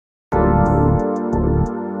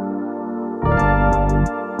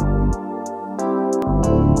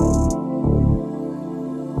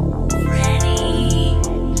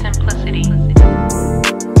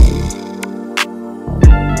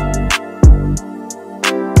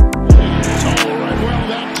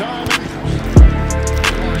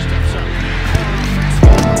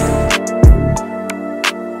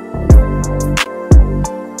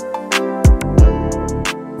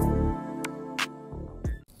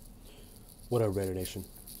What up, Raider Nation?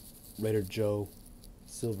 Raider Joe,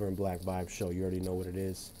 Silver and Black Vibe Show. You already know what it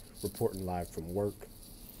is. Reporting live from work.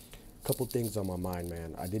 Couple things on my mind,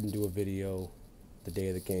 man. I didn't do a video the day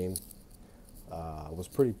of the game. I was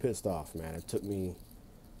pretty pissed off, man. It took me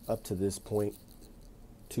up to this point,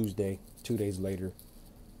 Tuesday, 2 days later,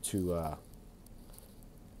 to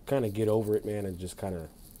kind of get over it, man, and just kind of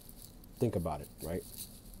think about it, right?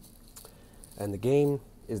 And the game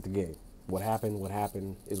is the game. What happened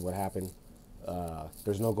is what happened.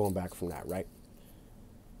 There's no going back from that, right?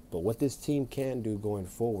 But what this team can do going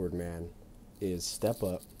forward, man, is step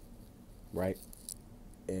up, right?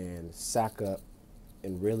 And sack up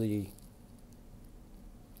and really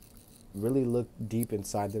look deep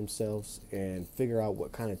inside themselves and figure out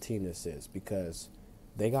what kind of team this is, because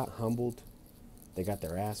they got humbled. They got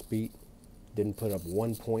their ass beat, didn't put up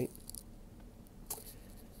 1 point.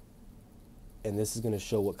 And this is going to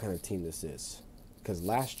show what kind of team this is. Because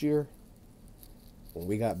last year, when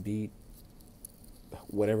we got beat,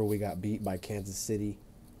 whatever we got beat by Kansas City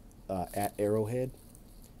at Arrowhead,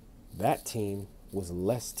 that team was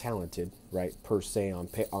less talented, right, per se, on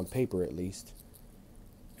paper at least.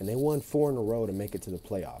 And they won 4 in a row to make it to the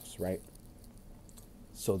playoffs, right?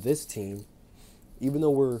 So this team, even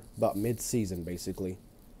though we're about mid-season, basically,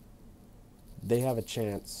 they have a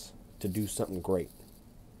chance to do something great,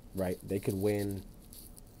 right? They could win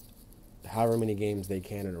however many games they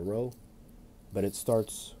can in a row, but it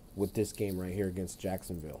starts with this game right here against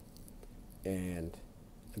Jacksonville. And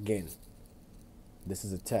again, this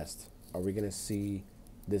is a test. Are we going to see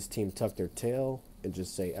this team tuck their tail and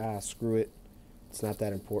just say, screw it, it's not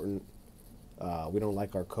that important, we don't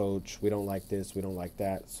like our coach, we don't like this, we don't like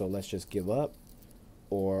that, so let's just give up?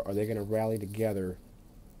 Or are they going to rally together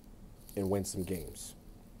and win some games?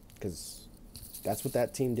 Because that's what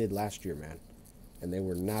that team did last year, man. And they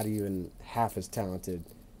were not even half as talented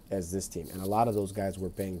as this team. And a lot of those guys were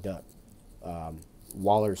banged up.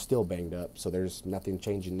 Waller's still banged up, so there's nothing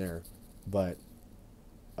changing there. But,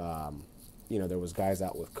 there was guys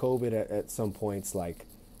out with COVID at some points. Like,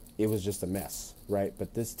 it was just a mess, right?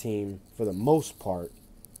 But this team, for the most part,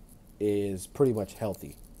 is pretty much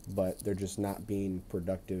healthy. But they're just not being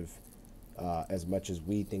productive as much as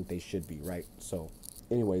we think they should be, right? So,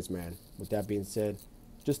 anyways, man, with that being said,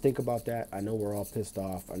 just think about that. I know we're all pissed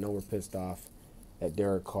off. I know we're pissed off at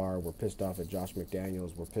Derek Carr. We're pissed off at Josh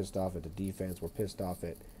McDaniels. We're pissed off at the defense. We're pissed off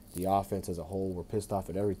at the offense as a whole. We're pissed off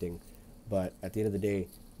at everything. But at the end of the day,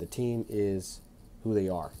 the team is who they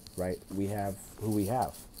are, right? We have who we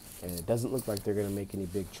have. And it doesn't look like they're going to make any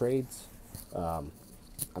big trades.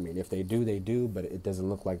 If they do, they do, but it doesn't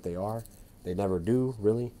look like they are. They never do,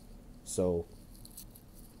 really. So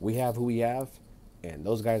we have who we have, and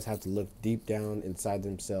those guys have to look deep down inside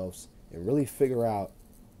themselves and really figure out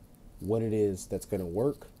what it is that's going to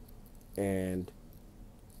work and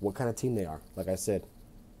what kind of team they are, like I said.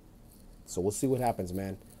 So we'll see what happens,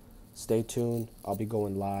 man. Stay tuned. I'll be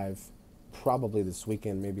going live probably this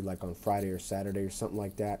weekend, maybe like on Friday or Saturday or something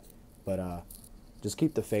like that. But just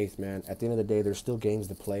keep the faith, man. At the end of the day, there's still games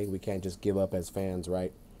to play. We can't just give up as fans,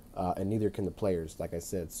 right? And neither can the players, like I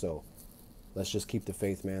said. So let's just keep the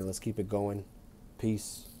faith, man. Let's keep it going.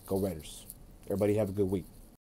 Peace. Go Raiders. Everybody have a good week.